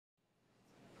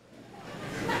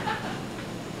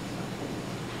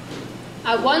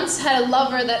I once had a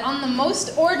lover that on the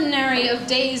most ordinary of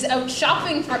days out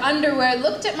shopping for underwear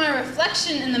looked at my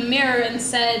reflection in the mirror and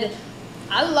said,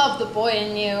 I love the boy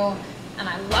in you, and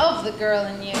I love the girl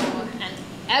in you, and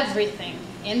everything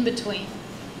in between.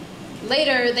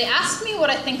 Later, they asked me what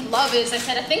I think love is. I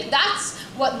said, I think that's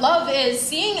what love is,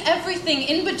 seeing everything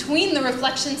in between the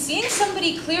reflection, seeing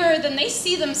somebody clearer than they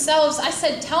see themselves. I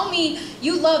said, tell me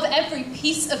you love every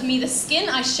piece of me, the skin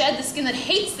I shed, the skin that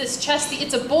hates this chest, the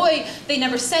it's a boy they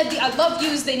never said, the I love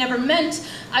yous they never meant.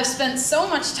 I've spent so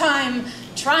much time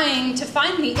trying to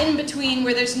find the in-between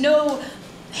where there's no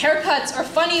haircuts or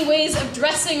funny ways of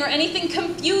dressing or anything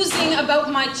confusing about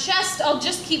my chest. I'll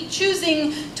just keep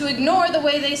choosing to ignore the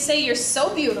way they say you're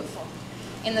so beautiful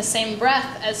in the same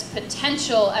breath as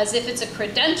potential, as if it's a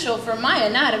credential for my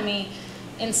anatomy.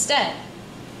 Instead,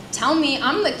 tell me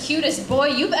I'm the cutest boy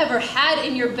you've ever had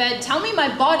in your bed. Tell me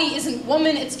my body isn't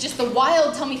woman, it's just the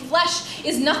wild. Tell me flesh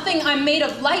is nothing, I'm made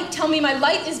of light. Tell me my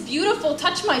light is beautiful.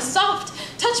 Touch my soft,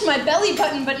 touch my belly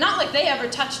button, but not like they ever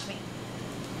touched me.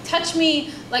 Touch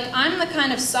me like I'm the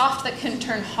kind of soft that can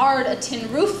turn hard a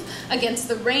tin roof against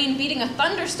the rain, beating a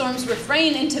thunderstorm's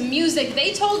refrain into music.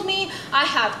 They told me I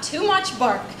have too much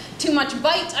bark, too much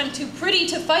bite, I'm too pretty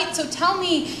to fight, so tell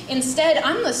me instead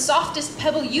I'm the softest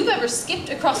pebble you've ever skipped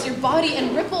across your body,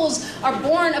 and ripples are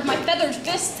born of my feathered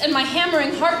fists and my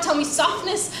hammering heart. Tell me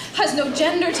softness has no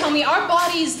gender. Tell me our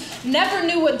bodies never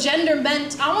knew what gender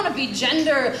meant. I want to be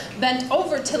gender bent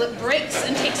over till it breaks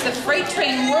and takes the freight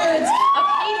train words of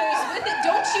haters with it.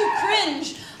 Don't you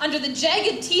cringe under the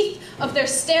jagged teeth of their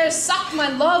stares. Suck my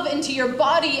love into your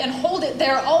body and hold it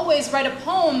there always. Write a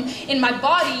poem in my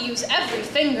body, use every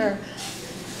finger.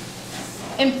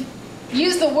 And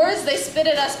use the words they spit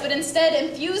at us, but instead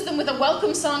infuse them with a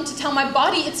welcome song to tell my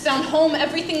body it's found home.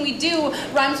 Everything we do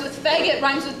rhymes with faggot,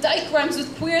 rhymes with dyke, rhymes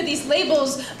with queer. These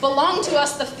labels belong to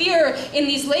us. The fear in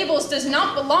these labels does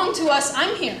not belong to us.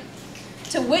 I'm here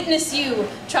to witness you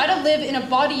try to live in a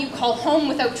body you call home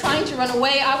without trying to run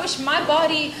away. I wish my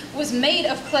body was made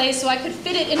of clay so I could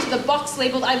fit it into the box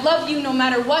labeled I love you no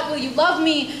matter what. Will you love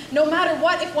me no matter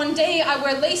what? If one day I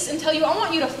wear lace and tell you I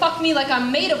want you to fuck me like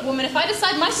I'm made of woman, if I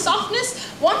decide my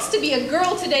softness wants to be a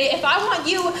girl today, if I want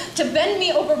you to bend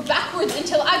me over backwards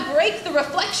until I break the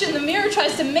reflection the mirror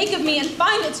tries to make of me and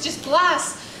find it's just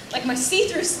glass, like my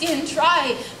see-through skin,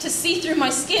 try to see through my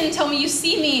skin. Tell me you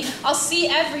see me, I'll see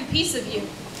every piece of you.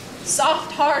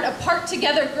 Soft, hard, apart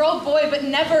together, girl, boy, but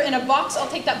never in a box. I'll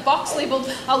take that box labeled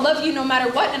I'll love you no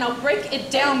matter what, and I'll break it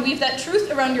down. Weave that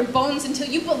truth around your bones until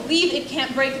you believe it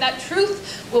can't break. That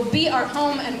truth will be our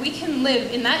home, and we can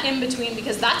live in that in-between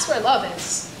because that's where love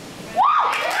is.